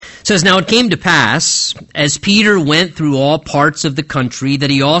says, "Now it came to pass, as Peter went through all parts of the country, that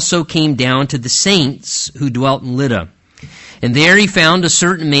he also came down to the saints who dwelt in Lydda. And there he found a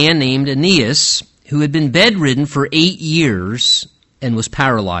certain man named Aeneas, who had been bedridden for 8 years and was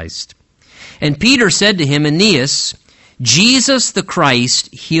paralyzed. And Peter said to him, 'Aeneas, Jesus the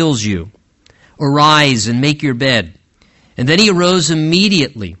Christ heals you. Arise and make your bed.' And then he arose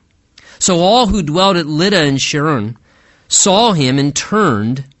immediately. So all who dwelt at Lydda and Sharon saw him and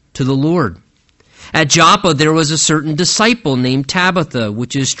turned to the Lord. At Joppa there was a certain disciple named Tabitha,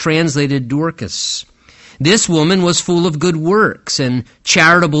 which is translated Dorcas. This woman was full of good works and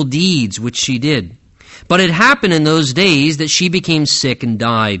charitable deeds which she did. But it happened in those days that she became sick and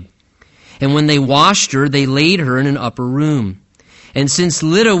died. And when they washed her, they laid her in an upper room. And since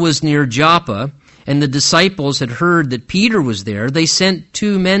Lydda was near Joppa, and the disciples had heard that Peter was there, they sent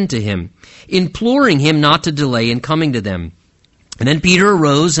 2 men to him, imploring him not to delay in coming to them. And then Peter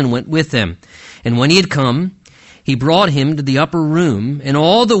arose and went with them. And when he had come, he brought him to the upper room, and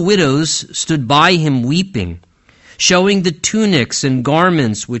all the widows stood by him weeping, showing the tunics and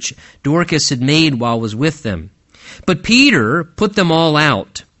garments which Dorcas had made while was with them. But Peter put them all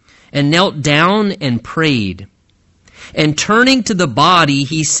out, and knelt down and prayed. And turning to the body,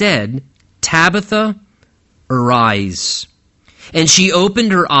 he said, 'Tabitha, arise.' And she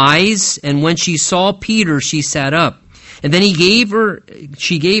opened her eyes, and when she saw Peter, she sat up. And then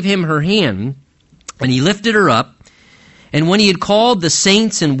she gave him her hand, and he lifted her up. And when he had called the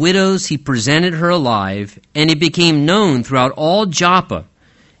saints and widows, he presented her alive, and it became known throughout all Joppa,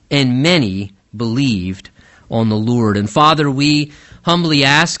 and many believed on the Lord." And Father, we humbly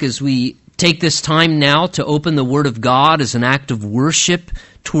ask as we take this time now to open the Word of God as an act of worship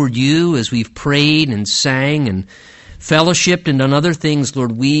toward you, as we've prayed and sang and fellowshipped and done other things,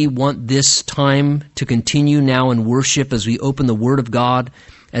 Lord, we want this time to continue now in worship as we open the Word of God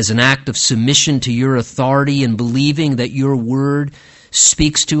as an act of submission to your authority and believing that your Word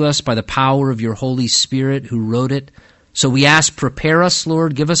speaks to us by the power of your Holy Spirit who wrote it. So we ask, prepare us,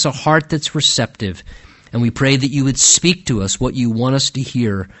 Lord, give us a heart that's receptive, and we pray that you would speak to us what you want us to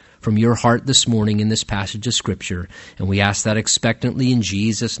hear from your heart this morning in this passage of Scripture. And we ask that expectantly in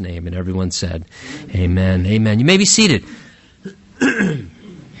Jesus' name. And everyone said, amen. Amen. You may be seated.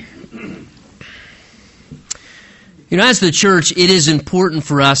 As the church, it is important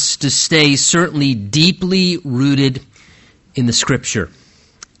for us to stay certainly deeply rooted in the Scripture.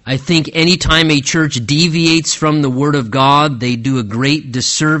 I think anytime a church deviates from the Word of God, they do a great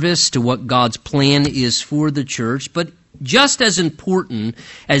disservice to what God's plan is for the church. But just as important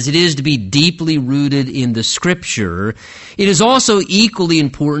as it is to be deeply rooted in the Scripture, it is also equally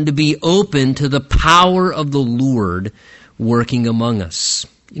important to be open to the power of the Lord working among us.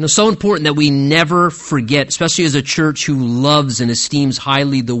 So important that we never forget, especially as a church who loves and esteems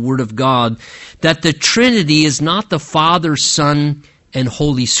highly the Word of God, that the Trinity is not the Father, Son, and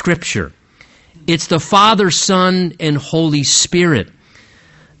Holy Scripture. It's the Father, Son, and Holy Spirit.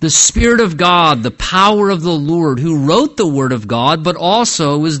 The Spirit of God, the power of the Lord, who wrote the Word of God, but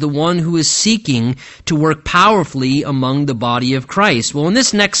also is the one who is seeking to work powerfully among the body of Christ. Well, in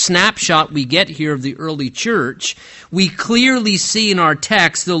this next snapshot we get here of the early church, we clearly see in our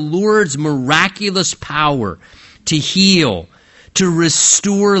text the Lord's miraculous power to heal, to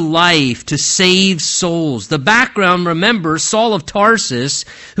restore life, to save souls. The background, remember, Saul of Tarsus,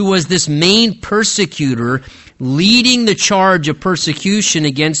 who was this main persecutor, leading the charge of persecution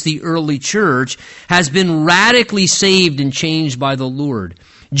against the early church, has been radically saved and changed by the Lord.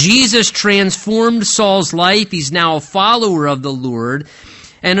 Jesus transformed Saul's life. He's now a follower of the Lord.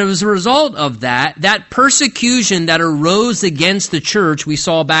 And as a result of that persecution that arose against the church, we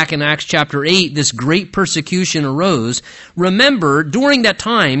saw back in Acts chapter 8, this great persecution arose. Remember, during that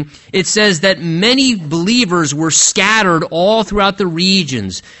time, it says that many believers were scattered all throughout the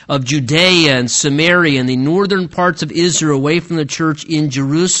regions of Judea and Samaria and the northern parts of Israel away from the church in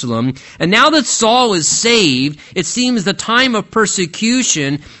Jerusalem. And now that Saul is saved, it seems the time of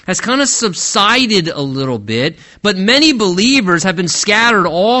persecution has kind of subsided a little bit, but many believers have been scattered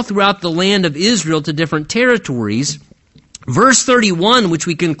all throughout the land of Israel to different territories. Verse 31, which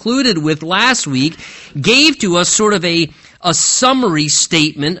we concluded with last week, gave to us sort of a summary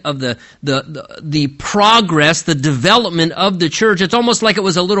statement of the progress, the development of the church. It's almost like it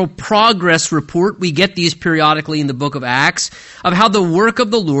was a little progress report. We get these periodically in the book of Acts of how the work of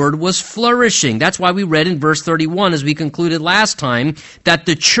the Lord was flourishing. That's why we read in verse 31, as we concluded last time, that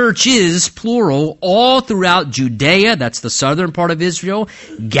the church is, plural, all throughout Judea, that's the southern part of Israel,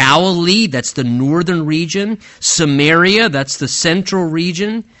 Galilee, that's the northern region, Samaria, that's the central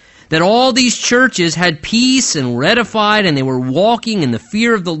region, that all these churches had peace and were edified, and they were walking in the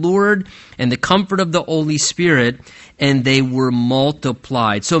fear of the Lord and the comfort of the Holy Spirit, and they were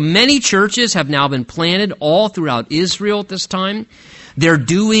multiplied. So many churches have now been planted all throughout Israel at this time. They're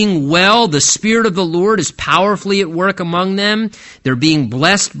doing well. The Spirit of the Lord is powerfully at work among them. They're being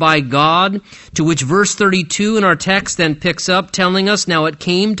blessed by God, to which verse 32 in our text then picks up, telling us, "Now it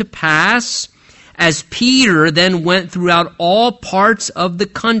came to pass, as Peter then went throughout all parts of the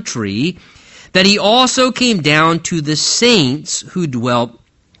country, that he also came down to the saints who dwelt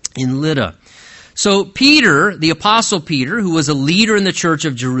in Lydda." So Peter, the Apostle Peter, who was a leader in the church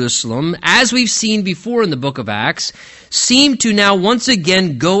of Jerusalem, as we've seen before in the book of Acts, seemed to now once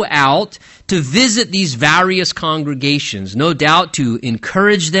again go out to visit these various congregations, no doubt to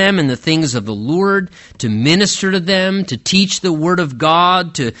encourage them in the things of the Lord, to minister to them, to teach the Word of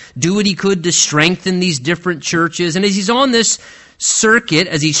God, to do what he could to strengthen these different churches. And as he's on this circuit,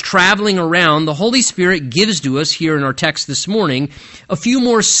 as he's traveling around, the Holy Spirit gives to us here in our text this morning a few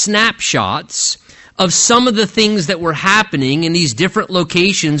more snapshots of some of the things that were happening in these different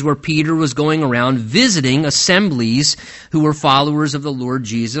locations where Peter was going around visiting assemblies who were followers of the Lord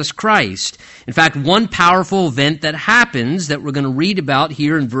Jesus Christ. In fact, one powerful event that happens that we're going to read about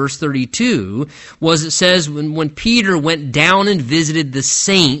here in verse 32 was, it says, when Peter went down and visited the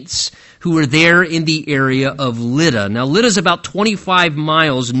saints who were there in the area of Lydda. Now, Lydda is about 25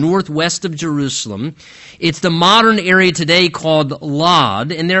 miles northwest of Jerusalem. It's the modern area today called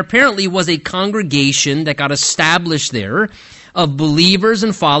Lod, and there apparently was a congregation that got established there of believers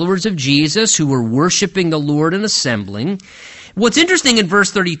and followers of Jesus who were worshiping the Lord and assembling. What's interesting in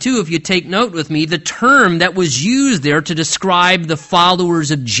verse 32, if you take note with me, the term that was used there to describe the followers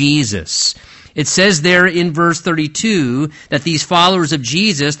of Jesus. It says there in verse 32 that these followers of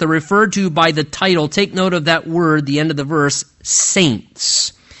Jesus, they're referred to by the title, take note of that word, the end of the verse,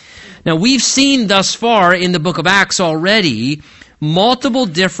 saints. Now, we've seen thus far in the book of Acts already multiple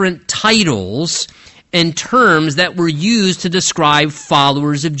different titles and terms that were used to describe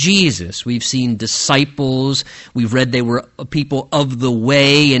followers of Jesus. We've seen disciples, we've read they were people of the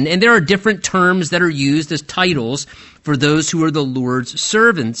way, and there are different terms that are used as titles for those who are the Lord's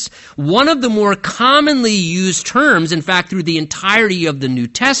servants. One of the more commonly used terms, in fact, through the entirety of the New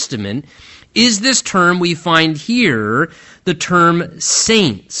Testament, is this term we find here, the term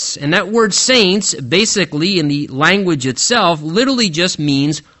saints. And that word saints, basically in the language itself, literally just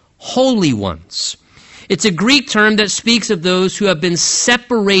means holy ones. It's a Greek term that speaks of those who have been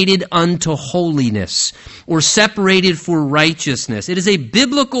separated unto holiness or separated for righteousness. It is a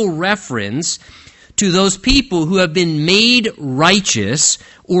biblical reference to those people who have been made righteous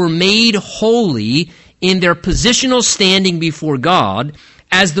or made holy in their positional standing before God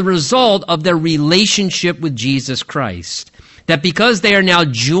as the result of their relationship with Jesus Christ. That because they are now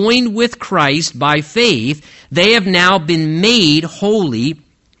joined with Christ by faith, they have now been made holy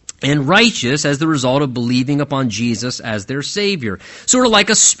and righteous as the result of believing upon Jesus as their Savior. Sort of like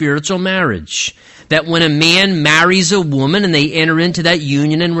a spiritual marriage. That when a man marries a woman and they enter into that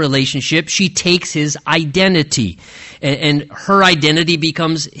union and relationship, she takes his identity. And her identity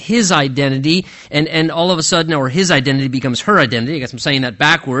becomes his identity. And all of a sudden, or his identity becomes her identity. I guess I'm saying that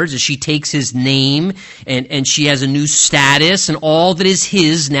backwards. As she takes his name and she has a new status, and all that is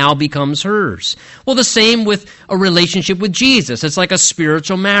his now becomes hers. Well, the same with a relationship with Jesus. It's like a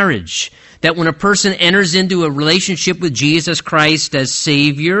spiritual marriage. That when a person enters into a relationship with Jesus Christ as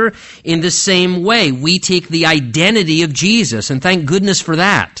Savior, in the same way, we take the identity of Jesus. And thank goodness for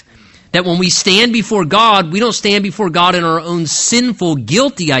that. That when we stand before God, we don't stand before God in our own sinful,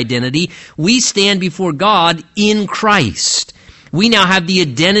 guilty identity. We stand before God in Christ. We now have the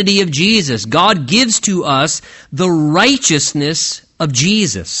identity of Jesus. God gives to us the righteousness of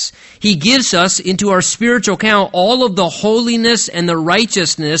Jesus. He gives us into our spiritual account all of the holiness and the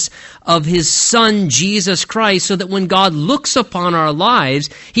righteousness of His Son, Jesus Christ, so that when God looks upon our lives,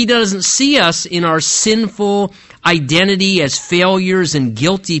 He doesn't see us in our sinful identity as failures and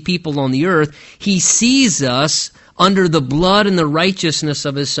guilty people on the earth. He sees us under the blood and the righteousness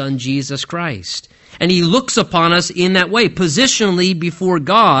of His Son, Jesus Christ. And He looks upon us in that way. Positionally before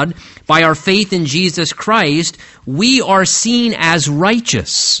God, by our faith in Jesus Christ, we are seen as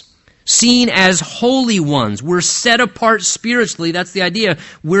righteous, seen as holy ones. We're set apart spiritually. That's the idea.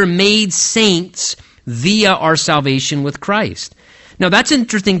 We're made saints via our salvation with Christ. Now, that's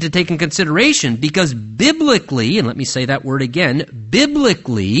interesting to take in consideration because biblically, and let me say that word again,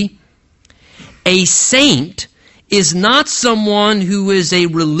 biblically, a saint is not someone who is a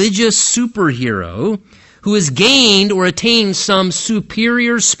religious superhero who has gained or attained some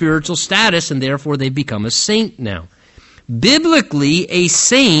superior spiritual status and therefore they become a saint now. Biblically, a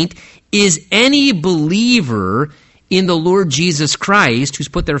saint is any believer in the Lord Jesus Christ who's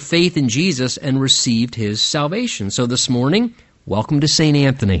put their faith in Jesus and received his salvation. So this morning, welcome to St.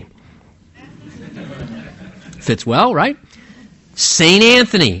 Anthony. Fits well, right? St.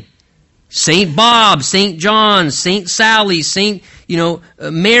 Anthony, St. Bob, St. John, St. Sally, St.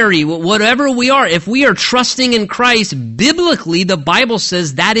 Mary, whatever we are, if we are trusting in Christ, biblically, the Bible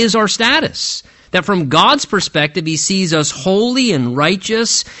says that is our status. That from God's perspective, he sees us holy and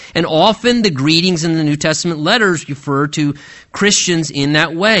righteous, and often the greetings in the New Testament letters refer to Christians in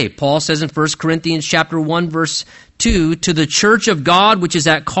that way. Paul says in 1 Corinthians chapter 1, verse 2, to the church of God which is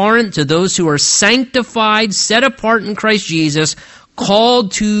at Corinth, to those who are sanctified, set apart in Christ Jesus,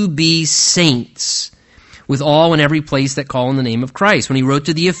 called to be saints, with all in every place that call on the name of Christ. When he wrote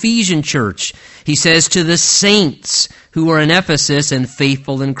to the Ephesian church, he says to the saints who are in Ephesus and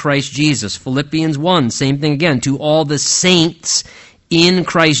faithful in Christ Jesus. Philippians 1, same thing again, to all the saints in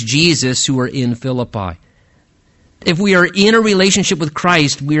Christ Jesus who are in Philippi. If we are in a relationship with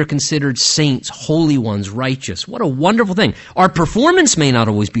Christ, we are considered saints, holy ones, righteous. What a wonderful thing. Our performance may not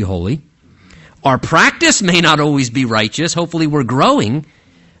always be holy. Our practice may not always be righteous. Hopefully we're growing.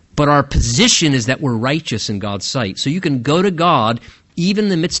 But our position is that we're righteous in God's sight. So you can go to God even in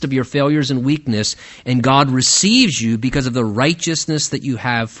the midst of your failures and weakness, and God receives you because of the righteousness that you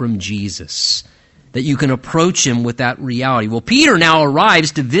have from Jesus, that you can approach him with that reality. Well, Peter now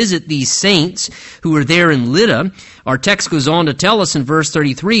arrives to visit these saints who are there in Lydda. Our text goes on to tell us in verse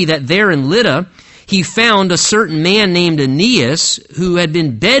 33 that there in Lydda, he found a certain man named Aeneas who had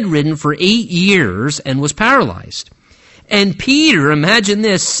been bedridden for 8 years and was paralyzed. And Peter, imagine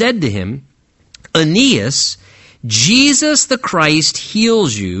this, said to him, Aeneas, Jesus the Christ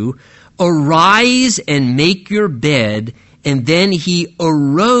heals you. Arise and make your bed. And then he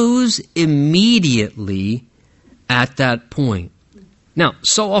arose immediately at that point. Now,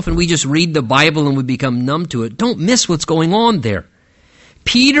 so often we just read the Bible and we become numb to it. Don't miss what's going on there.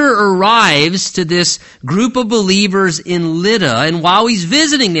 Peter arrives to this group of believers in Lydda, and while he's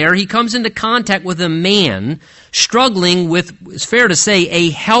visiting there, he comes into contact with a man struggling with, it's fair to say, a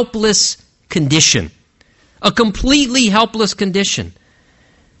helpless condition. A completely helpless condition.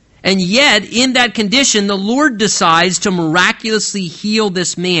 And yet, in that condition, the Lord decides to miraculously heal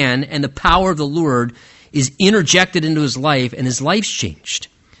this man, and the power of the Lord is interjected into his life, and his life's changed.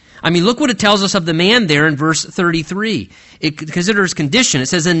 I mean, look what it tells us of the man there in verse 33. It considers condition. It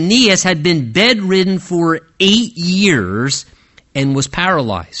says Aeneas had been bedridden for 8 years and was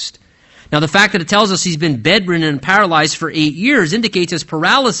paralyzed. Now, the fact that it tells us he's been bedridden and paralyzed for 8 years indicates his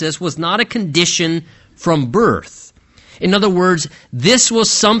paralysis was not a condition from birth. In other words, this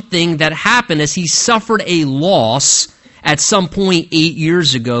was something that happened as he suffered a loss at some point 8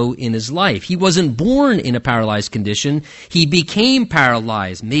 years ago in his life. He wasn't born in a paralyzed condition. He became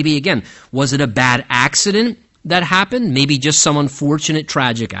paralyzed. Maybe, again, was it a bad accident that happened? Maybe just some unfortunate,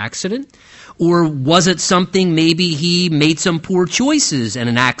 tragic accident? Or was it something, maybe he made some poor choices and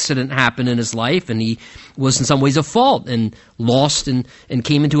an accident happened in his life and he was in some ways at fault and lost and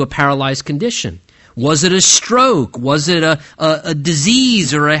came into a paralyzed condition? Was it a stroke? Was it a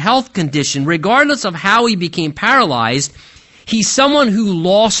disease or a health condition? Regardless of how he became paralyzed, he's someone who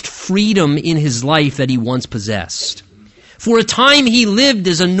lost freedom in his life that he once possessed. For a time he lived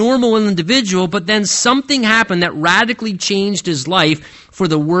as a normal individual, but then something happened that radically changed his life for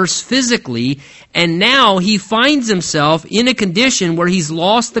the worse physically, and now he finds himself in a condition where he's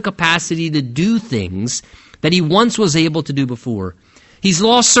lost the capacity to do things that he once was able to do before. He's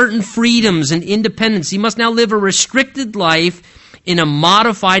lost certain freedoms and independence. He must now live a restricted life in a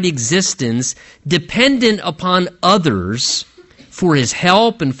modified existence, dependent upon others for his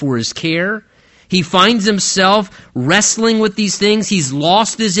help and for his care. He finds himself wrestling with these things. He's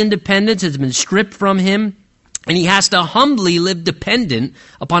lost his independence. It's been stripped from him. And he has to humbly live dependent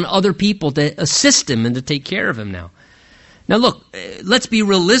upon other people to assist him and to take care of him now. Now look, let's be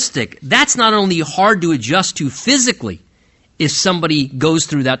realistic. That's not only hard to adjust to physically, if somebody goes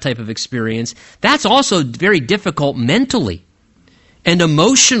through that type of experience, that's also very difficult mentally and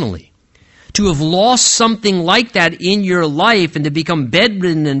emotionally. To have lost something like that in your life and to become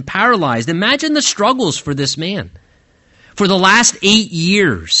bedridden and paralyzed. Imagine the struggles for this man. For the last 8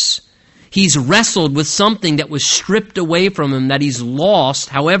 years, he's wrestled with something that was stripped away from him, that he's lost,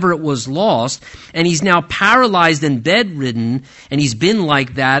 however it was lost, and he's now paralyzed and bedridden, and he's been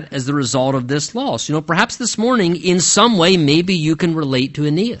like that as the result of this loss. You know, perhaps this morning, in some way, maybe you can relate to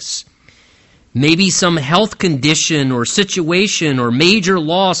Aeneas. Maybe some health condition or situation or major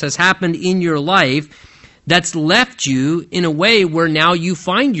loss has happened in your life that's left you in a way where now you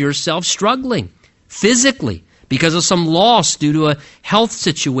find yourself struggling physically. because of some loss due to a health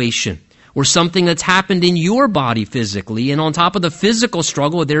situation or something that's happened in your body physically. And on top of the physical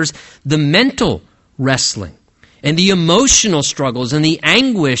struggle, there's the mental wrestling and the emotional struggles and the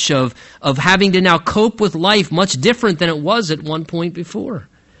anguish of having to now cope with life much different than it was at one point before.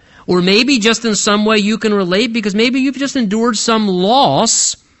 Or maybe just in some way you can relate because maybe you've just endured some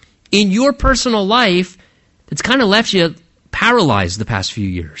loss in your personal life that's kind of left you paralyzed the past few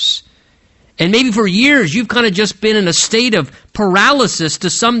years. And maybe for years you've kind of just been in a state of paralysis to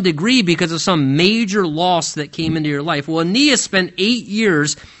some degree because of some major loss that came into your life. Well, Aeneas spent 8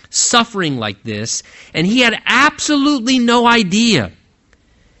 years suffering like this, and he had absolutely no idea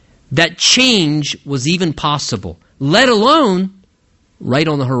that change was even possible, let alone right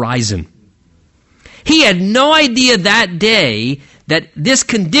on the horizon. He had no idea that day that this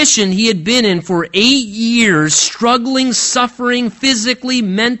condition he had been in for 8 years, struggling, suffering physically,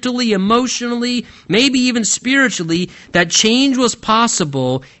 mentally, emotionally, maybe even spiritually, that change was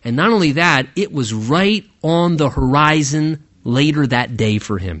possible. And not only that, it was right on the horizon later that day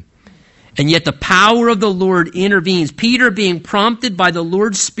for him. And yet the power of the Lord intervenes. Peter, being prompted by the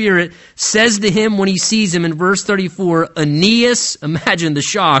Lord's Spirit, says to him when he sees him in verse 34, Aeneas, imagine the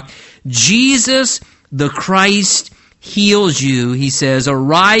shock, Jesus the Christ heals you. He says,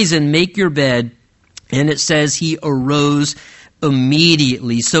 arise and make your bed. And it says he arose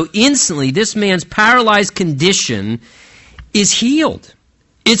immediately. So instantly, this man's paralyzed condition is healed.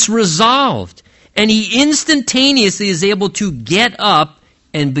 It's resolved. And he instantaneously is able to get up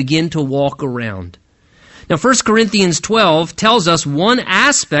and begin to walk around. Now, 1 Corinthians 12 tells us one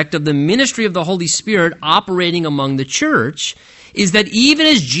aspect of the ministry of the Holy Spirit operating among the church is that even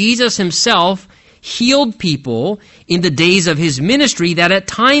as Jesus himself healed people in the days of his ministry, that at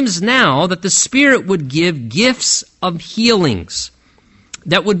times now that the Spirit would give gifts of healings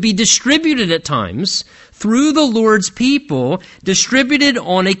that would be distributed at times through the Lord's people, distributed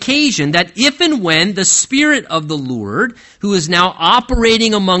on occasion, that if and when the Spirit of the Lord, who is now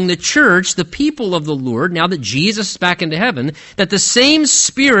operating among the church, the people of the Lord, now that Jesus is back into heaven, that the same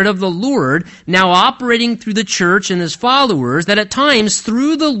Spirit of the Lord now operating through the church and his followers, that at times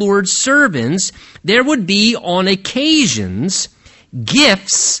through the Lord's servants, there would be on occasions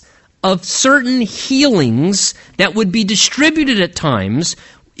gifts of certain healings that would be distributed at times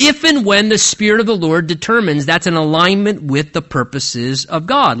if and when the Spirit of the Lord determines that's in alignment with the purposes of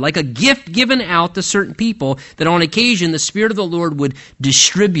God. Like a gift given out to certain people, that on occasion the Spirit of the Lord would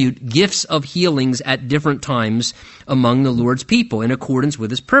distribute gifts of healings at different times among the Lord's people in accordance with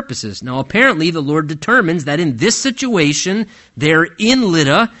his purposes. Now apparently the Lord determines that in this situation, there in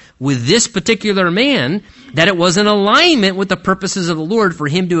Lydda, with this particular man, that it was in alignment with the purposes of the Lord for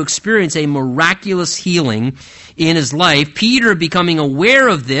him to experience a miraculous healing in his life. Peter, becoming aware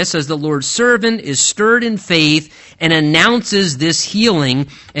of this as the Lord's servant, is stirred in faith and announces this healing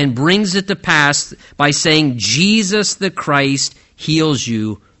and brings it to pass by saying, Jesus the Christ heals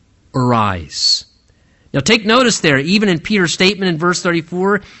you, arise. Now take notice there, even in Peter's statement in verse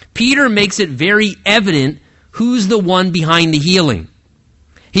 34, Peter makes it very evident who's the one behind the healing.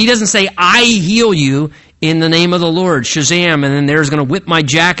 He doesn't say, I heal you in the name of the Lord, Shazam, and then there's going to whip my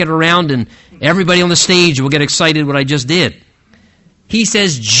jacket around and everybody on the stage will get excited what I just did. He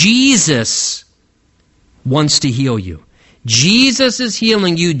says, Jesus wants to heal you. Jesus is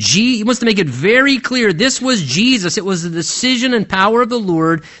healing you. He wants to make it very clear this was Jesus. It was the decision and power of the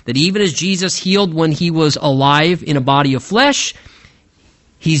Lord that even as Jesus healed when he was alive in a body of flesh,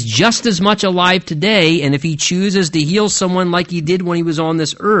 he's just as much alive today, and if he chooses to heal someone like he did when he was on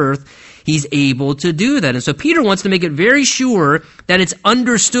this earth, he's able to do that. And so Peter wants to make it very sure that it's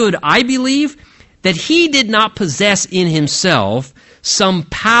understood, I believe, that he did not possess in himself some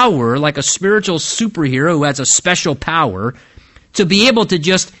power, like a spiritual superhero who has a special power, to be able to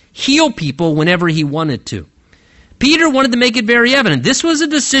just heal people whenever he wanted to. Peter wanted to make it very evident. This was a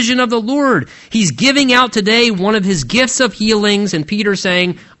decision of the Lord. He's giving out today one of his gifts of healings, and Peter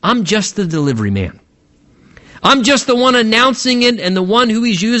saying, I'm just the delivery man. I'm just the one announcing it and the one who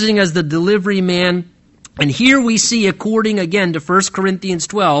he's using as the delivery man. And here we see, according again to 1 Corinthians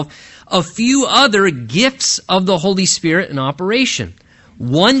 12, a few other gifts of the Holy Spirit in operation.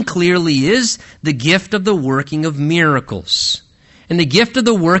 One clearly is the gift of the working of miracles. And the gift of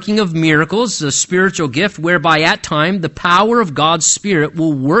the working of miracles is a spiritual gift whereby at time the power of God's Spirit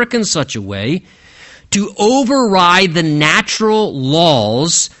will work in such a way to override the natural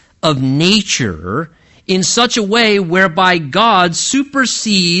laws of nature in such a way whereby God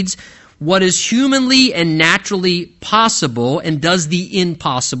supersedes what is humanly and naturally possible and does the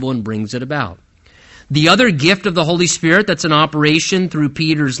impossible and brings it about. The other gift of the Holy Spirit that's in operation through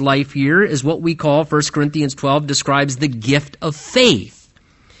Peter's life here is what we call, 1 Corinthians 12 describes the gift of faith.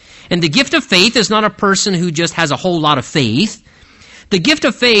 And the gift of faith is not a person who just has a whole lot of faith. The gift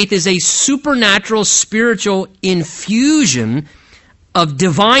of faith is a supernatural spiritual infusion of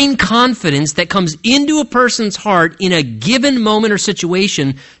divine confidence that comes into a person's heart in a given moment or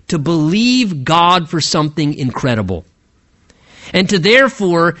situation to believe God for something incredible. And to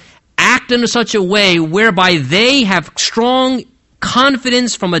therefore act in such a way whereby they have strong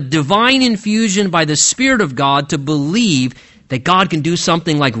confidence from a divine infusion by the Spirit of God to believe that God can do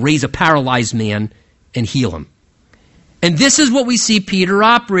something like raise a paralyzed man and heal him. And this is what we see Peter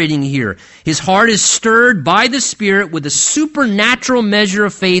operating here. His heart is stirred by the Spirit with a supernatural measure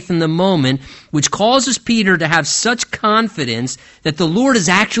of faith in the moment, which causes Peter to have such confidence that the Lord is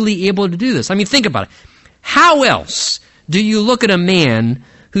actually able to do this. I mean, think about it. How else do you look at a man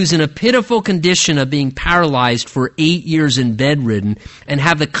who's in a pitiful condition of being paralyzed for 8 years and bedridden and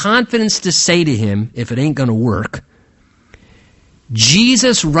have the confidence to say to him, if it ain't going to work,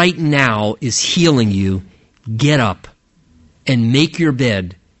 Jesus right now is healing you. Get up and make your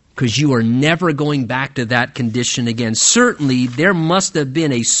bed, because you are never going back to that condition again. Certainly, there must have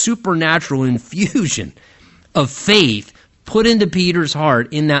been a supernatural infusion of faith put into Peter's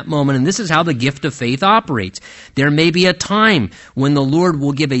heart in that moment, and this is how the gift of faith operates. There may be a time when the Lord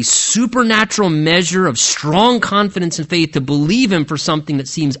will give a supernatural measure of strong confidence and faith to believe Him for something that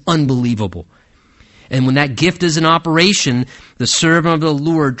seems unbelievable. And when that gift is in operation, the servant of the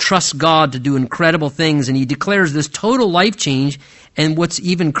Lord trusts God to do incredible things, and he declares this total life change, and what's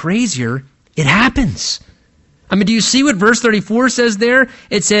even crazier, it happens. I mean, do you see what verse 34 says there?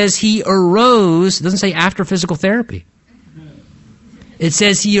 It says he arose. It doesn't say after physical therapy. It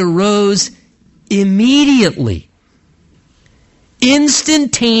says he arose immediately.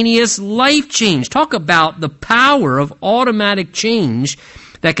 Instantaneous life change. Talk about the power of automatic change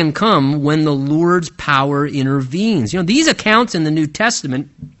that can come when the Lord's power intervenes. You know, these accounts in the New Testament,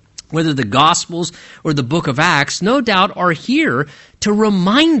 whether the Gospels or the book of Acts, no doubt are here to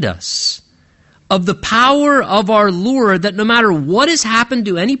remind us of the power of our Lord, that no matter what has happened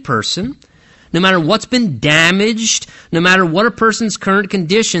to any person, no matter what's been damaged, no matter what a person's current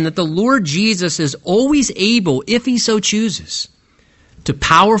condition, that the Lord Jesus is always able, if He so chooses, to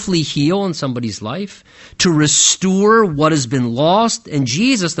powerfully heal in somebody's life, to restore what has been lost. And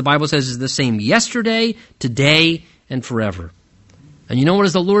Jesus, the Bible says, is the same yesterday, today, and forever. And you know what,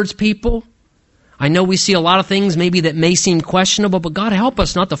 as the Lord's people, I know we see a lot of things maybe that may seem questionable, but God help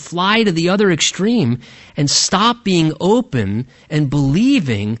us not to fly to the other extreme and stop being open and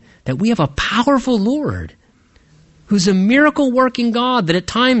believing that we have a powerful Lord who's a miracle-working God that at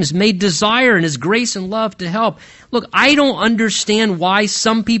times may desire in His grace and love to help. Look, I don't understand why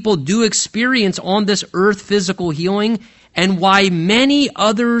some people do experience on this earth physical healing and why many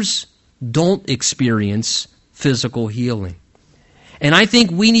others don't experience physical healing. And I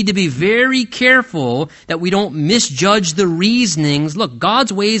think we need to be very careful that we don't misjudge the reasonings. Look,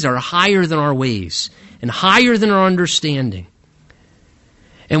 God's ways are higher than our ways and higher than our understanding.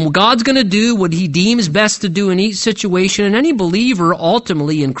 And God's going to do what He deems best to do in each situation, and any believer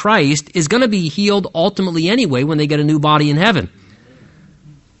ultimately in Christ is going to be healed ultimately anyway when they get a new body in heaven.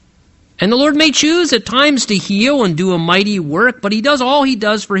 And the Lord may choose at times to heal and do a mighty work, but He does all He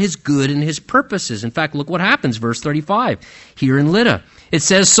does for His good and His purposes. In fact, look what happens, verse 35, here in Lydda. It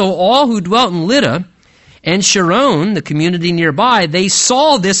says, so all who dwelt in Lydda and Sharon, the community nearby, they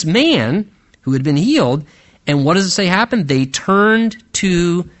saw this man who had been healed, and what does it say happened? They turned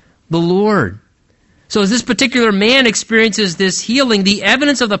to the Lord. So as this particular man experiences this healing, the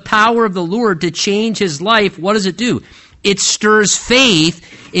evidence of the power of the Lord to change his life, what does it do? It stirs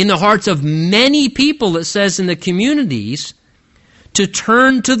faith in the hearts of many people, it says in the communities, to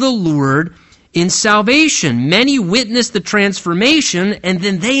turn to the Lord in salvation. Many witnessed the transformation, and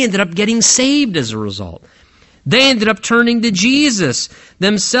then they ended up getting saved as a result. They ended up turning to Jesus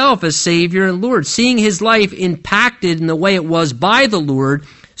themselves as Savior and Lord. Seeing His life impacted in the way it was by the Lord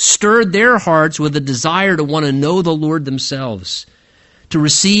stirred their hearts with a desire to want to know the Lord themselves, to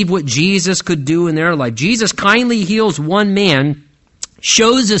receive what Jesus could do in their life. Jesus kindly heals one man,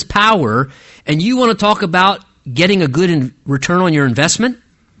 shows His power, and you want to talk about getting a good return on your investment?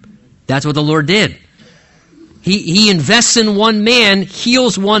 That's what the Lord did. He invests in one man,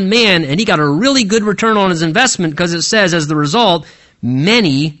 heals one man, and he got a really good return on his investment because it says, as the result,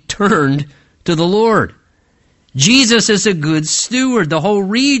 many turned to the Lord. Jesus is a good steward. The whole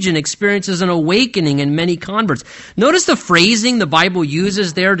region experiences an awakening and many converts. Notice the phrasing the Bible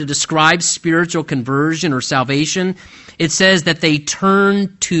uses there to describe spiritual conversion or salvation. It says that they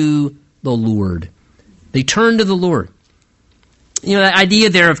turned to the Lord. They turned to the Lord. You know, that idea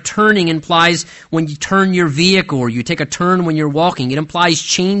there of turning implies when you turn your vehicle or you take a turn when you're walking, it implies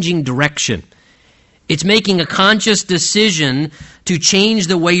changing direction. It's making a conscious decision to change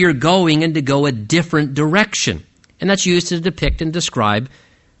the way you're going and to go a different direction. And that's used to depict and describe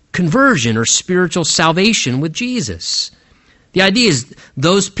conversion or spiritual salvation with Jesus. The idea is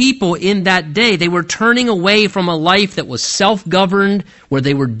those people in that day, they were turning away from a life that was self-governed, where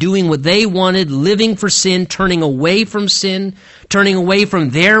they were doing what they wanted, living for sin, turning away from sin, turning away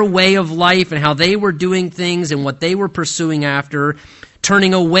from their way of life and how they were doing things and what they were pursuing after,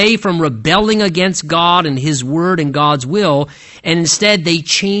 turning away from rebelling against God and His Word and God's will, and instead they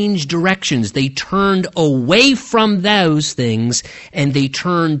changed directions. They turned away from those things and they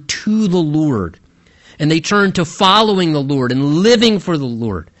turned to the Lord. And they turned to following the Lord and living for the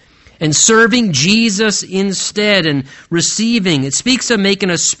Lord and serving Jesus instead and receiving. It speaks of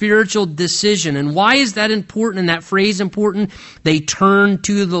making a spiritual decision. And why is that important and that phrase important? They turn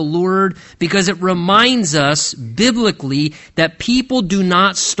to the Lord because it reminds us biblically that people do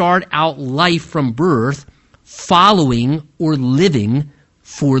not start out life from birth following or living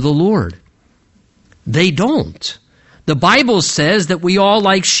for the Lord. They don't. The Bible says that we all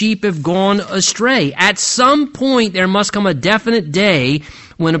like sheep have gone astray. At some point, there must come a definite day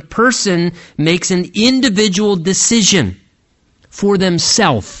when a person makes an individual decision for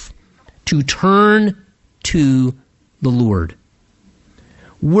themselves to turn to the Lord.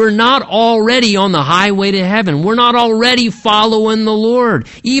 We're not already on the highway to heaven. We're not already following the Lord,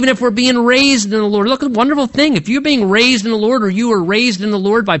 even if we're being raised in the Lord. Look at the wonderful thing. If you're being raised in the Lord or you were raised in the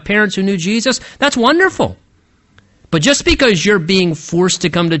Lord by parents who knew Jesus, that's wonderful. But just because you're being forced to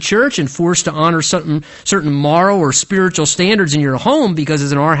come to church and forced to honor certain moral or spiritual standards in your home, because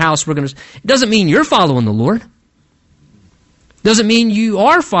it's in our house, it doesn't mean you're following the Lord. Doesn't mean you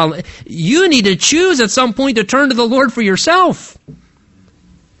are following. You need to choose at some point to turn to the Lord for yourself.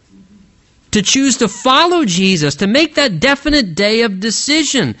 To choose to follow Jesus, to make that definite day of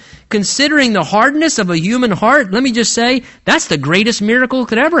decision. Considering the hardness of a human heart, let me just say, that's the greatest miracle that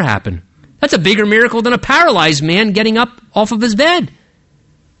could ever happen. That's a bigger miracle than a paralyzed man getting up off of his bed.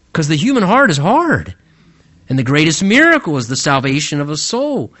 Because the human heart is hard. And the greatest miracle is the salvation of a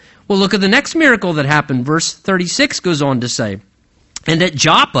soul. Well, look at the next miracle that happened. Verse 36 goes on to say, "And at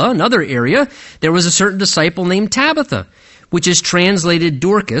Joppa, another area, there was a certain disciple named Tabitha, which is translated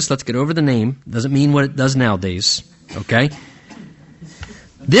Dorcas." Let's get over the name. Doesn't mean what it does nowadays. Okay?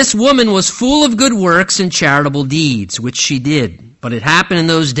 "This woman was full of good works and charitable deeds, which she did. But it happened in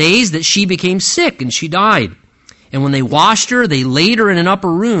those days that she became sick and she died. And when they washed her, they laid her in an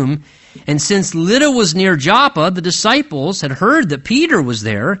upper room. And since Lydda was near Joppa, the disciples had heard that Peter was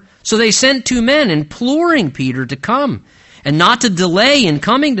there. So they sent 2 men imploring Peter to come and not to delay in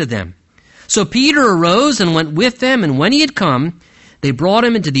coming to them. So Peter arose and went with them. And when he had come, they brought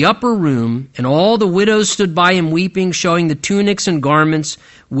him into the upper room. And all the widows stood by him weeping, showing the tunics and garments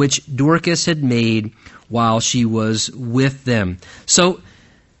which Dorcas had made while she was with them." So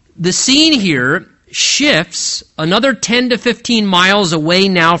the scene here shifts another 10 to 15 miles away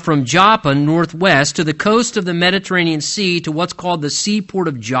now from Joppa, northwest, to the coast of the Mediterranean Sea, to what's called the seaport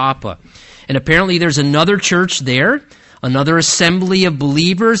of Joppa. And apparently there's another church there, another assembly of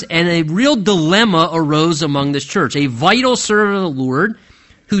believers, and a real dilemma arose among this church. A vital servant of the Lord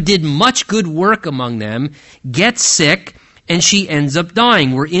who did much good work among them gets sick, and she ends up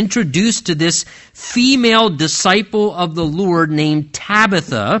dying. We're introduced to this female disciple of the Lord named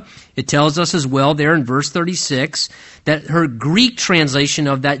Tabitha. It tells us as well there in verse 36 that her Greek translation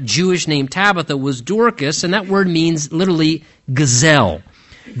of that Jewish name Tabitha was Dorcas, and that word means literally gazelle,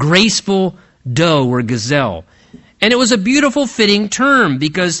 graceful doe or gazelle. And it was a beautiful fitting term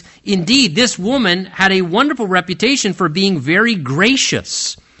because indeed this woman had a wonderful reputation for being very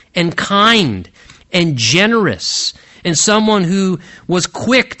gracious and kind and generous, and someone who was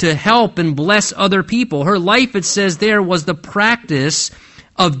quick to help and bless other people. Her life, it says there, was the practice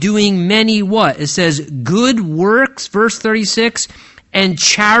of doing many what? It says good works, verse 36, and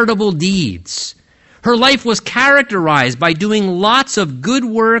charitable deeds. Her life was characterized by doing lots of good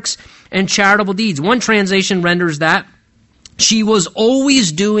works and charitable deeds. One translation renders that she was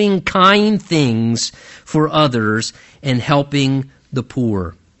always doing kind things for others and helping the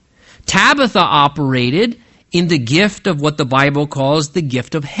poor. Tabitha operated in the gift of what the Bible calls the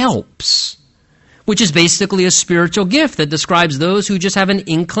gift of helps, which is basically a spiritual gift that describes those who just have an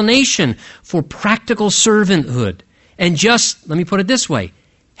inclination for practical servanthood and just, let me put it this way,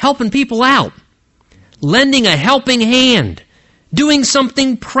 helping people out, lending a helping hand Doing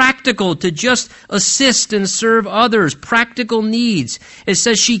something practical to just assist and serve others, practical needs. It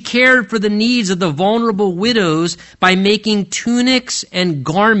says she cared for the needs of the vulnerable widows by making tunics and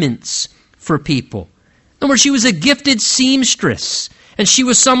garments for people. In other words, she was a gifted seamstress, and she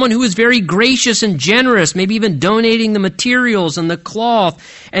was someone who was very gracious and generous, maybe even donating the materials and the cloth.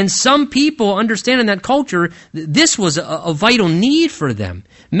 And some people understand in that culture, this was a vital need for them.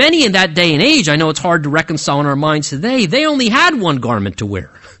 Many in that day and age, I know it's hard to reconcile in our minds today, they only had one garment to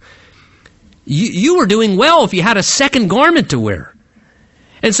wear. You were doing well if you had a second garment to wear.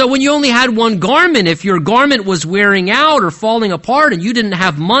 And so when you only had one garment, if your garment was wearing out or falling apart and you didn't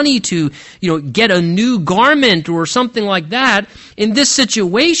have money to, get a new garment or something like that, in this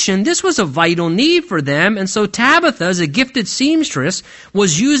situation, this was a vital need for them. And so Tabitha, as a gifted seamstress,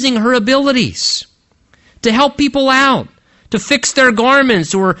 was using her abilities to help people out, to fix their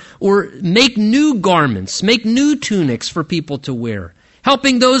garments or make new garments, make new tunics for people to wear.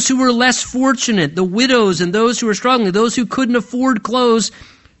 Helping those who were less fortunate, the widows and those who were struggling, those who couldn't afford clothes,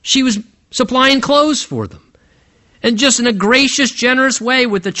 she was supplying clothes for them. And just in a gracious, generous way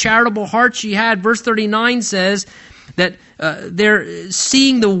with the charitable heart she had, verse 39 says that they're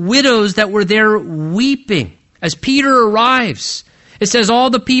seeing the widows that were there weeping as Peter arrives. It says all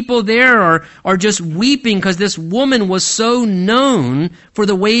the people there are just weeping because this woman was so known for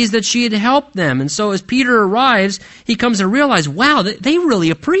the ways that she had helped them. And so as Peter arrives, he comes to realize, wow, they really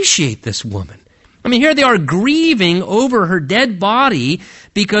appreciate this woman. I mean, here they are grieving over her dead body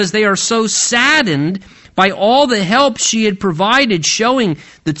because they are so saddened by all the help she had provided, showing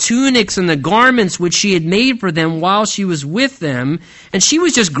the tunics and the garments which she had made for them while she was with them. And she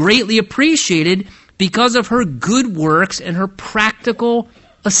was just greatly appreciated because of her good works and her practical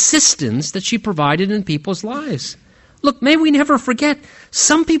assistance that she provided in people's lives. Look, may we never forget,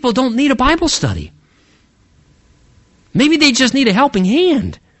 some people don't need a Bible study. Maybe they just need a helping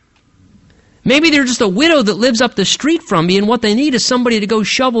hand. Maybe they're just a widow that lives up the street from me, and what they need is somebody to go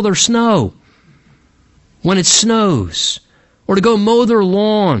shovel their snow when it snows, or to go mow their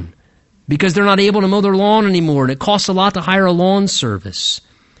lawn because they're not able to mow their lawn anymore, and it costs a lot to hire a lawn service.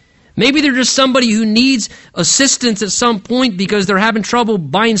 Maybe they're just somebody who needs assistance at some point because they're having trouble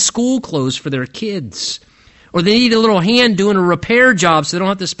buying school clothes for their kids. Or they need a little hand doing a repair job so they don't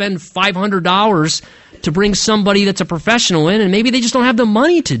have to spend $500 to bring somebody that's a professional in, and maybe they just don't have the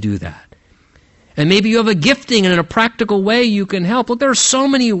money to do that. And maybe you have a gifting and in a practical way you can help. Look, there are so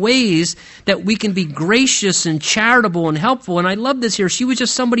many ways that we can be gracious and charitable and helpful. And I love this here. She was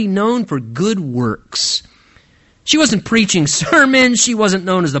just somebody known for good works. She wasn't preaching sermons. She wasn't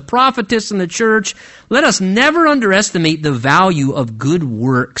known as the prophetess in the church. Let us never underestimate the value of good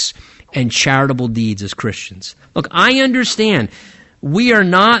works and charitable deeds as Christians. Look, I understand we are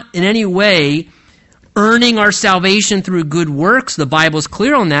not in any way earning our salvation through good works. The Bible's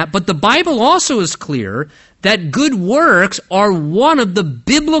clear on that. But the Bible also is clear that good works are one of the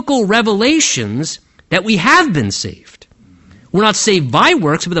biblical revelations that we have been saved. We're not saved by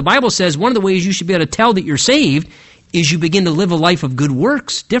works, but the Bible says one of the ways you should be able to tell that you're saved is you begin to live a life of good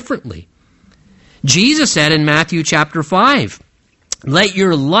works differently. Jesus said in Matthew chapter 5, "Let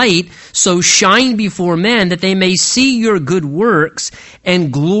your light so shine before men that they may see your good works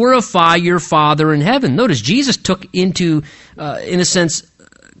and glorify your Father in heaven." Notice Jesus took into, in a sense,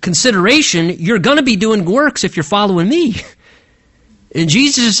 consideration, you're going to be doing works if you're following me. And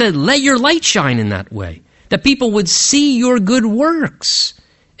Jesus said, let your light shine in that way, that people would see your good works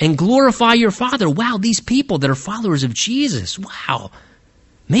and glorify your Father. Wow, these people that are followers of Jesus, wow,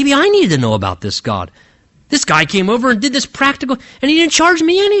 maybe I need to know about this God. This guy came over and did this practical, and he didn't charge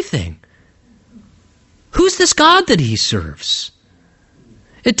me anything. Who's this God that he serves?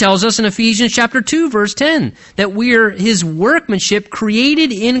 It tells us in Ephesians chapter 2, verse 10, that we are his workmanship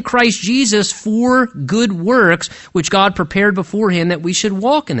created in Christ Jesus for good works, which God prepared beforehand that we should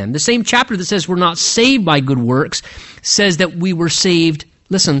walk in them. The same chapter that says we're not saved by good works says that we were saved,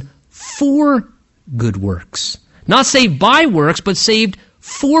 listen, for good works. Not saved by works, but saved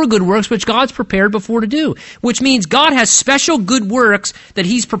for good works, which God's prepared before to do. Which means God has special good works that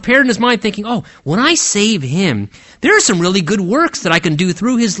he's prepared in his mind thinking, oh, when I save him, there are some really good works that I can do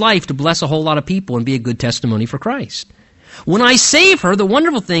through his life to bless a whole lot of people and be a good testimony for Christ. When I save her, the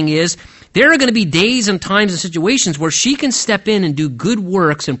wonderful thing is there are going to be days and times and situations where she can step in and do good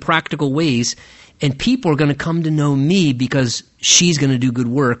works in practical ways, and people are going to come to know me because she's going to do good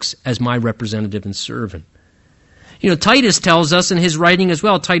works as my representative and servant. You know, Titus tells us in his writing as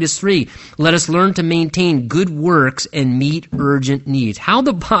well, Titus 3, let us learn to maintain good works and meet urgent needs. How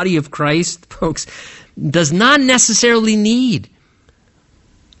the body of Christ, folks, does not necessarily need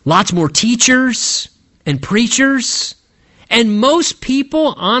lots more teachers and preachers And most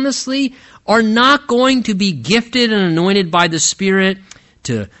people, honestly, are not going to be gifted and anointed by the Spirit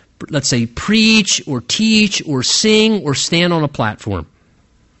to, let's say, preach or teach or sing or stand on a platform.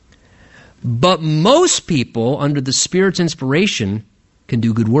 But most people, under the Spirit's inspiration, can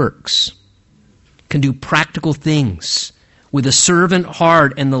do good works, can do practical things with a servant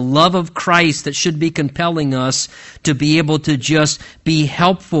heart and the love of Christ that should be compelling us to be able to just be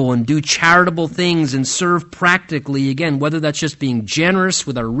helpful and do charitable things and serve practically. Again, whether that's just being generous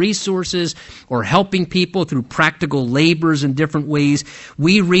with our resources or helping people through practical labors in different ways.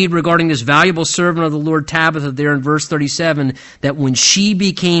 We read regarding this valuable servant of the Lord, Tabitha, there in verse 37, that when she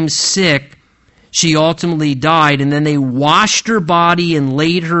became sick, she ultimately died, and then they washed her body and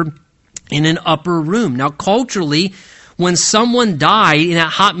laid her in an upper room. Now, culturally, when someone died in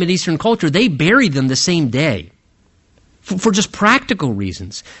that hot Mideastern culture, they buried them the same day for just practical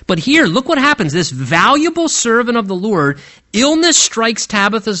reasons. But here, look what happens. This valuable servant of the Lord, illness strikes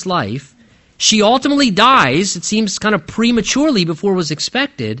Tabitha's life. She ultimately dies, it seems kind of prematurely before was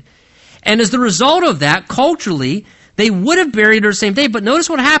expected. And as the result of that, culturally, they would have buried her the same day. But notice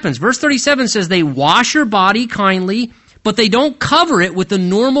what happens. Verse 37 says they wash her body kindly, but they don't cover it with the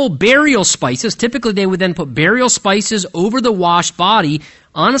normal burial spices. Typically, they would then put burial spices over the washed body,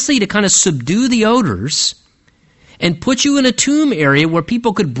 honestly, to kind of subdue the odors and put you in a tomb area where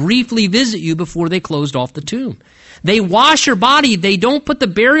people could briefly visit you before they closed off the tomb. They wash her body. They don't put the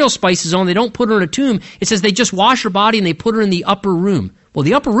burial spices on. They don't put her in a tomb. It says they just wash her body and they put her in the upper room. Well,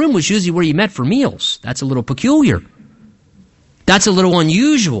 the upper room was usually where you met for meals. That's a little peculiar. That's a little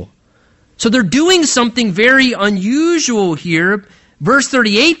unusual. So they're doing something very unusual here. Verse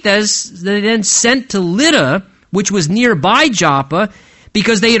 38 says they then sent to Lydda, which was nearby Joppa,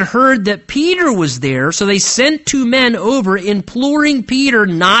 because they had heard that Peter was there. So they sent 2 men over, imploring Peter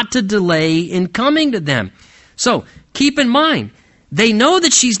not to delay in coming to them. So keep in mind, they know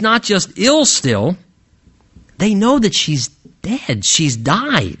that she's not just ill still. They know that she's dead. She's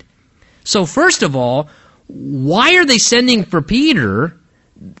died. So first of all, why are they sending for Peter?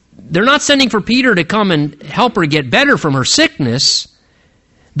 They're not sending for Peter to come and help her get better from her sickness.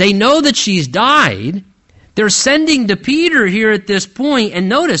 They know that she's died. They're sending to Peter here at this point. And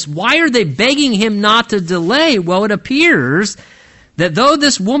notice, why are they begging him not to delay? Well, it appears that though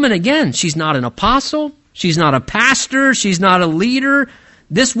this woman, again, she's not an apostle, she's not a pastor, she's not a leader,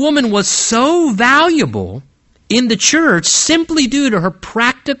 this woman was so valuable in the church simply due to her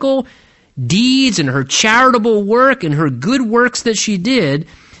practical deeds and her charitable work and her good works that she did,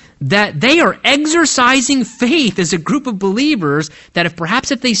 that they are exercising faith as a group of believers that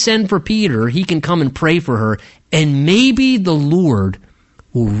if they send for Peter, he can come and pray for her, and maybe the Lord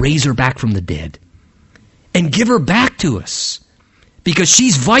will raise her back from the dead and give her back to us because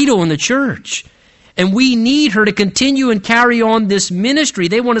she's vital in the church. And we need her to continue and carry on this ministry.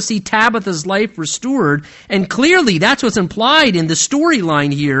 They want to see Tabitha's life restored. And clearly that's what's implied in the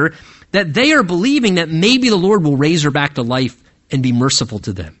storyline here, that they are believing that maybe the Lord will raise her back to life and be merciful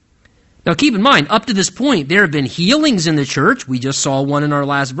to them. Now keep in mind, up to this point, there have been healings in the church. We just saw one in our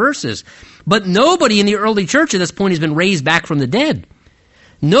last verses. But nobody in the early church at this point has been raised back from the dead.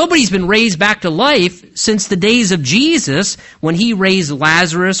 Nobody's been raised back to life since the days of Jesus when he raised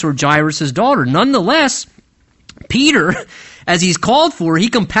Lazarus or Jairus' daughter. Nonetheless, Peter, as he's called for, he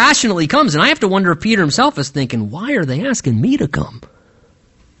compassionately comes. And I have to wonder if Peter himself is thinking, why are they asking me to come?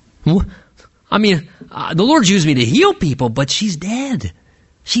 I mean, the Lord's used me to heal people, but she's dead.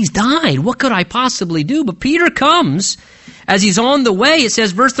 She's died. What could I possibly do? But Peter comes. As he's on the way, it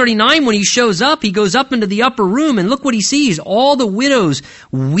says, verse 39, when he shows up, he goes up into the upper room, and look what he sees. All the widows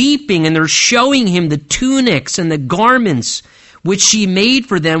weeping, and they're showing him the tunics and the garments which she made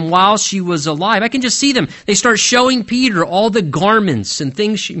for them while she was alive. I can just see them. They start showing Peter all the garments and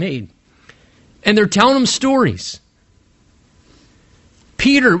things she made. And they're telling him stories.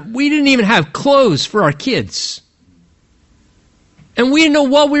 Peter, we didn't even have clothes for our kids. And we didn't know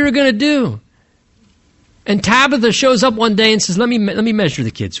what we were going to do. And Tabitha shows up one day and says, let me measure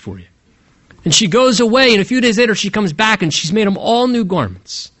the kids for you. And she goes away, and a few days later she comes back and she's made them all new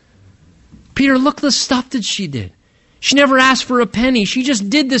garments. Peter, look at the stuff that she did. She never asked for a penny. She just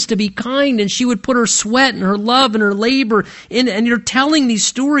did this to be kind, and she would put her sweat and her love and her labor in. And you're telling these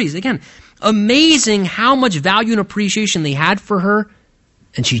stories. Again, amazing how much value and appreciation they had for her.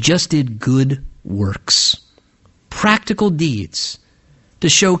 And she just did good works, practical deeds, to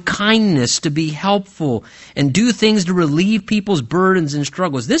show kindness, to be helpful, and do things to relieve people's burdens and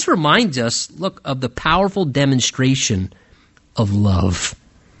struggles. This reminds us, look, of the powerful demonstration of love.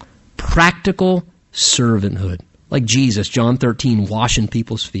 Practical servanthood. Like Jesus, John 13, washing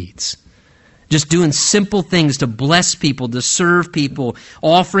people's feet. Just doing simple things to bless people, to serve people,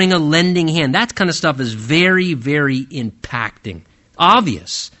 offering a lending hand. That kind of stuff is very, very impacting.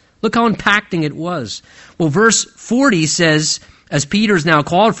 Obvious. Look how impacting it was. Well, verse 40 says, as Peter's now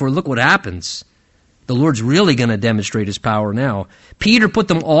called for, look what happens. The Lord's really going to demonstrate his power now. Peter put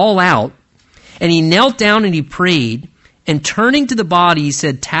them all out, and he knelt down and he prayed, and turning to the body, he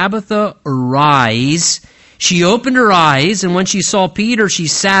said, Tabitha, arise. She opened her eyes, and when she saw Peter, she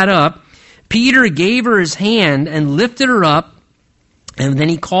sat up. Peter gave her his hand and lifted her up, and then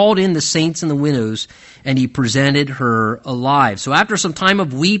he called in the saints and the widows, and he presented her alive. So after some time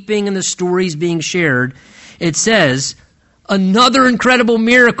of weeping and the stories being shared, it says, another incredible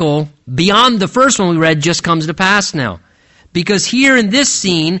miracle beyond the first one we read just comes to pass now. Because here in this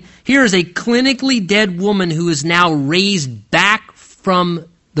scene, here is a clinically dead woman who is now raised back from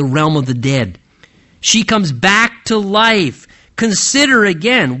the realm of the dead. She comes back to life. Consider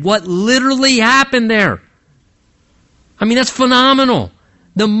again what literally happened there. I mean, that's phenomenal.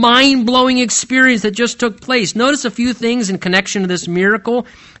 The mind-blowing experience that just took place. Notice a few things in connection to this miracle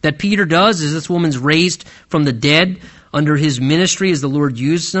that Peter does as this woman's raised from the dead under his ministry as the Lord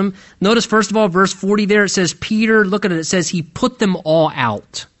used them. Notice, first of all, verse 40 there, it says Peter, look at it, it says he put them all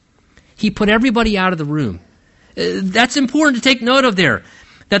out. He put everybody out of the room. That's important to take note of there.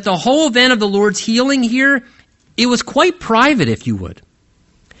 That the whole event of the Lord's healing here, it was quite private, if you would.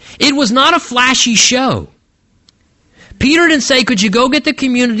 It was not a flashy show. Peter didn't say, could you go get the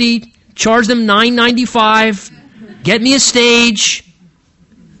community, charge them $9.95, get me a stage.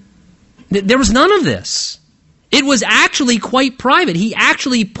 There was none of this. It was actually quite private. He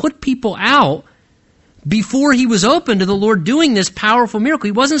actually put people out before he was open to the Lord doing this powerful miracle.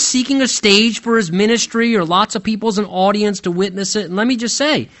 He wasn't seeking a stage for his ministry or lots of people as an audience to witness it. And let me just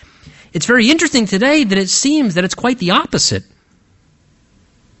say, it's very interesting today that it seems that it's quite the opposite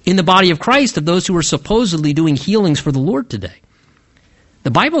in the body of Christ of those who are supposedly doing healings for the Lord today.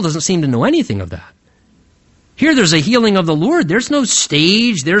 The Bible doesn't seem to know anything of that. Here there's a healing of the Lord. There's no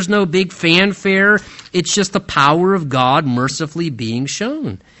stage. There's no big fanfare. It's just the power of God mercifully being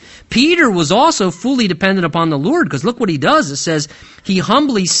shown. Peter was also fully dependent upon the Lord, because look what he does. It says he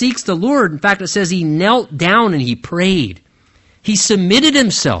humbly seeks the Lord. In fact, it says he knelt down and he prayed. He submitted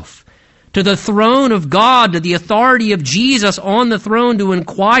himself to the throne of God, to the authority of Jesus on the throne to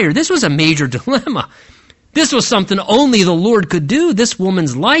inquire. This was a major dilemma. This was something only the Lord could do. This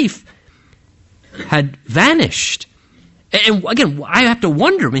woman's life had vanished. And again, I have to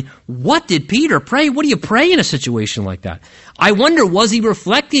wonder, what did Peter pray? What do you pray in a situation like that? I wonder, was he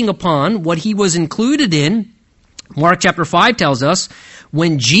reflecting upon what he was included in? Mark chapter 5 tells us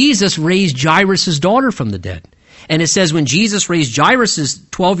when Jesus raised Jairus' daughter from the dead. And it says when Jesus raised Jairus'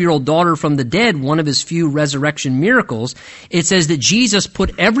 12-year-old daughter from the dead, one of his few resurrection miracles, it says that Jesus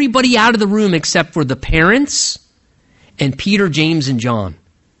put everybody out of the room except for the parents and Peter, James, and John.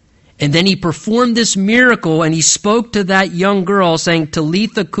 And then he performed this miracle, and he spoke to that young girl, saying,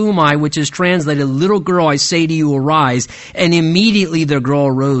 Talitha Kumai, which is translated, little girl, I say to you, arise. And immediately the girl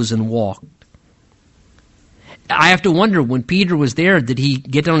arose and walked. I have to wonder, when Peter was there, did he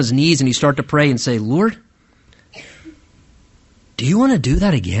get on his knees and he start to pray and say, Lord, do you want to do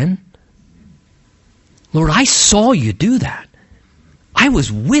that again? Lord, I saw you do that. I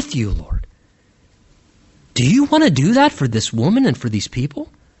was with you, Lord. Do you want to do that for this woman and for these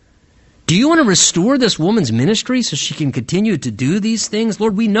people? Do you want to restore this woman's ministry so she can continue to do these things?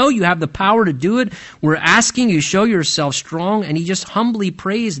 Lord, we know you have the power to do it. We're asking you show yourself strong. And he just humbly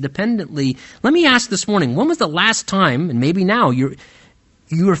prays dependently. Let me ask this morning, when was the last time, and maybe now, you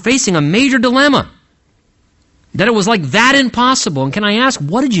were facing a major dilemma? That it was like that impossible. And can I ask,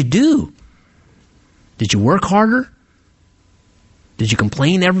 what did you do? Did you work harder? Did you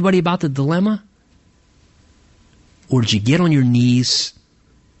complain to everybody about the dilemma? Or did you get on your knees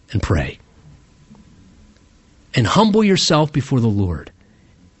and pray? And humble yourself before the Lord.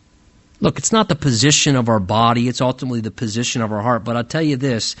 Look, it's not the position of our body, it's ultimately the position of our heart. But I'll tell you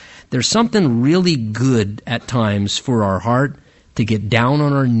this, there's something really good at times for our heart to get down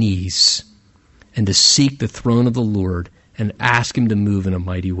on our knees and to seek the throne of the Lord and ask him to move in a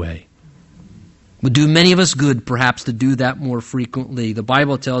mighty way. It would do many of us good, perhaps, to do that more frequently. The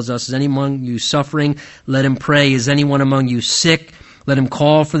Bible tells us, is anyone among you suffering? Let him pray. Is anyone among you sick? Let him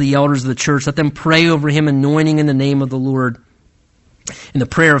call for the elders of the church. Let them pray over him, anointing in the name of the Lord. And the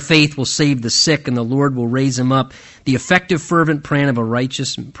prayer of faith will save the sick, and the Lord will raise him up. The effective, fervent prayer of a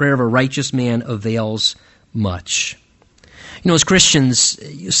righteous man avails much. You know, as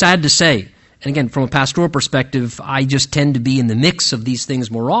Christians, sad to say, And again, from a pastoral perspective, I just tend to be in the mix of these things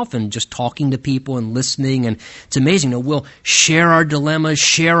more often, just talking to people and listening. And it's amazing. We'll share our dilemmas,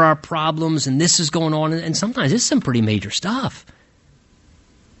 share our problems, and this is going on. And sometimes it's some pretty major stuff.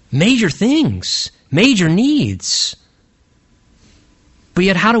 Major things, major needs. But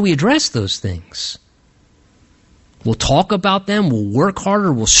yet, how do we address those things? We'll talk about them, we'll work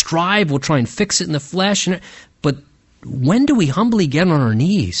harder, we'll strive, we'll try and fix it in the flesh. But when do we humbly get on our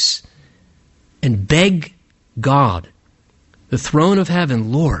knees and beg God, the throne of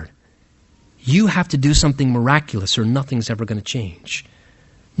heaven, Lord, you have to do something miraculous or nothing's ever going to change.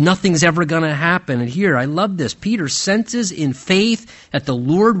 Nothing's ever going to happen. And here, I love this. Peter senses in faith that the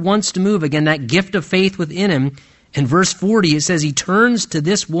Lord wants to move. Again, that gift of faith within him. In verse 40, it says he turns to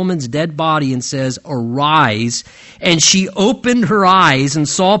this woman's dead body and says, arise. And she opened her eyes and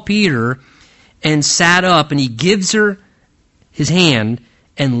saw Peter and sat up. And he gives her his hand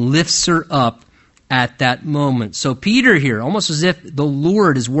and lifts her up at that moment. So Peter here, almost as if the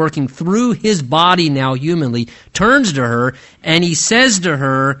Lord is working through his body now humanly, turns to her and he says to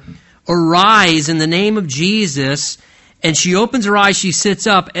her, arise in the name of Jesus. And she opens her eyes, she sits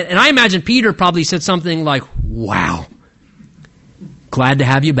up. And I imagine Peter probably said something like, wow, glad to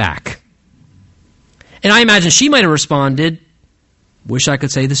have you back. And I imagine she might have responded, wish I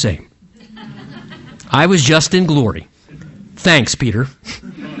could say the same. I was just in glory. Thanks, Peter.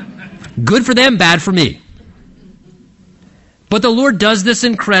 Good for them, bad for me. But the Lord does this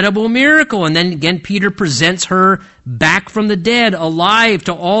incredible miracle. And then again, Peter presents her back from the dead, alive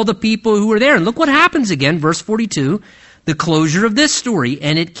to all the people who were there. And look what happens again, verse 42, the closure of this story.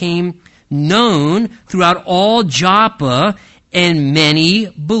 And it came known throughout all Joppa, and many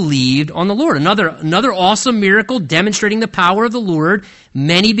believed on the Lord. Another awesome miracle demonstrating the power of the Lord.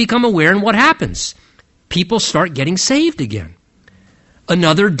 Many become aware, and what happens? People start getting saved again.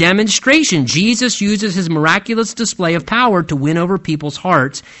 Another demonstration. Jesus uses his miraculous display of power to win over people's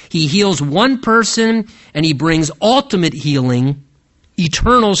hearts. He heals one person and he brings ultimate healing,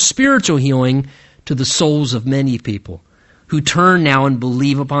 eternal spiritual healing to the souls of many people who turn now and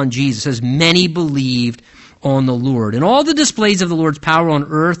believe upon Jesus, as many believed on the Lord. And all the displays of the Lord's power on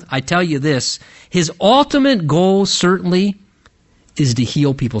earth, I tell you this, his ultimate goal certainly is to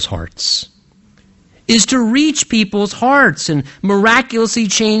heal people's hearts. Is to reach people's hearts and miraculously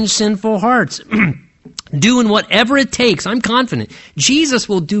change sinful hearts. Doing whatever it takes. I'm confident Jesus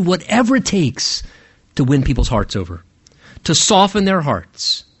will do whatever it takes to win people's hearts over, to soften their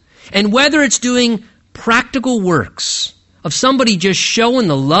hearts. And whether it's doing practical works of somebody just showing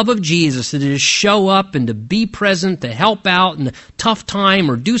the love of Jesus, to just show up and to be present, to help out in a tough time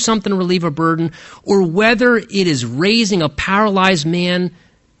or do something to relieve a burden, or whether it is raising a paralyzed man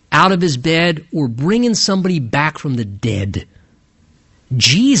out of his bed or bringing somebody back from the dead,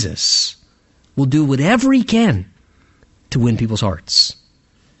 Jesus will do whatever he can to win people's hearts,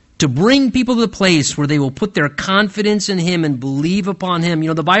 to bring people to the place where they will put their confidence in him and believe upon him.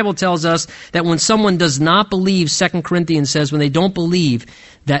 The Bible tells us that when someone does not believe, 2 Corinthians says, when they don't believe,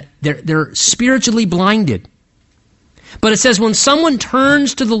 that they're spiritually blinded. But it says when someone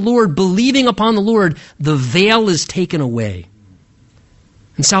turns to the Lord, believing upon the Lord, the veil is taken away.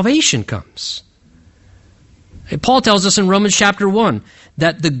 And salvation comes. Paul tells us in Romans chapter 1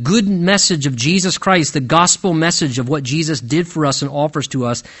 that the good message of Jesus Christ, the gospel message of what Jesus did for us and offers to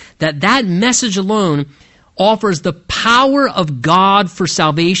us, that message alone offers the power of God for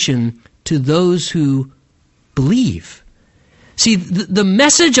salvation to those who believe. See, the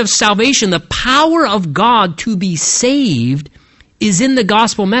message of salvation, the power of God to be saved, is in the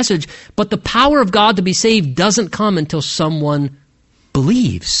gospel message, but the power of God to be saved doesn't come until someone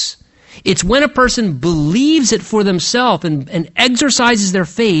believes. It's when a person believes it for themselves and exercises their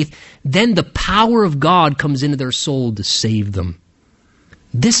faith, then the power of God comes into their soul to save them.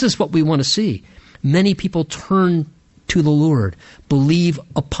 This is what we want to see. Many people turn to the Lord, believe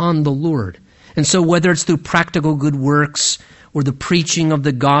upon the Lord. And so whether it's through practical good works or the preaching of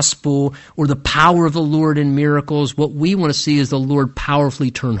the gospel or the power of the Lord in miracles, what we want to see is the Lord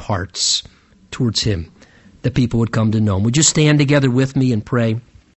powerfully turn hearts towards him, that people would come to know him. Would you stand together with me and pray?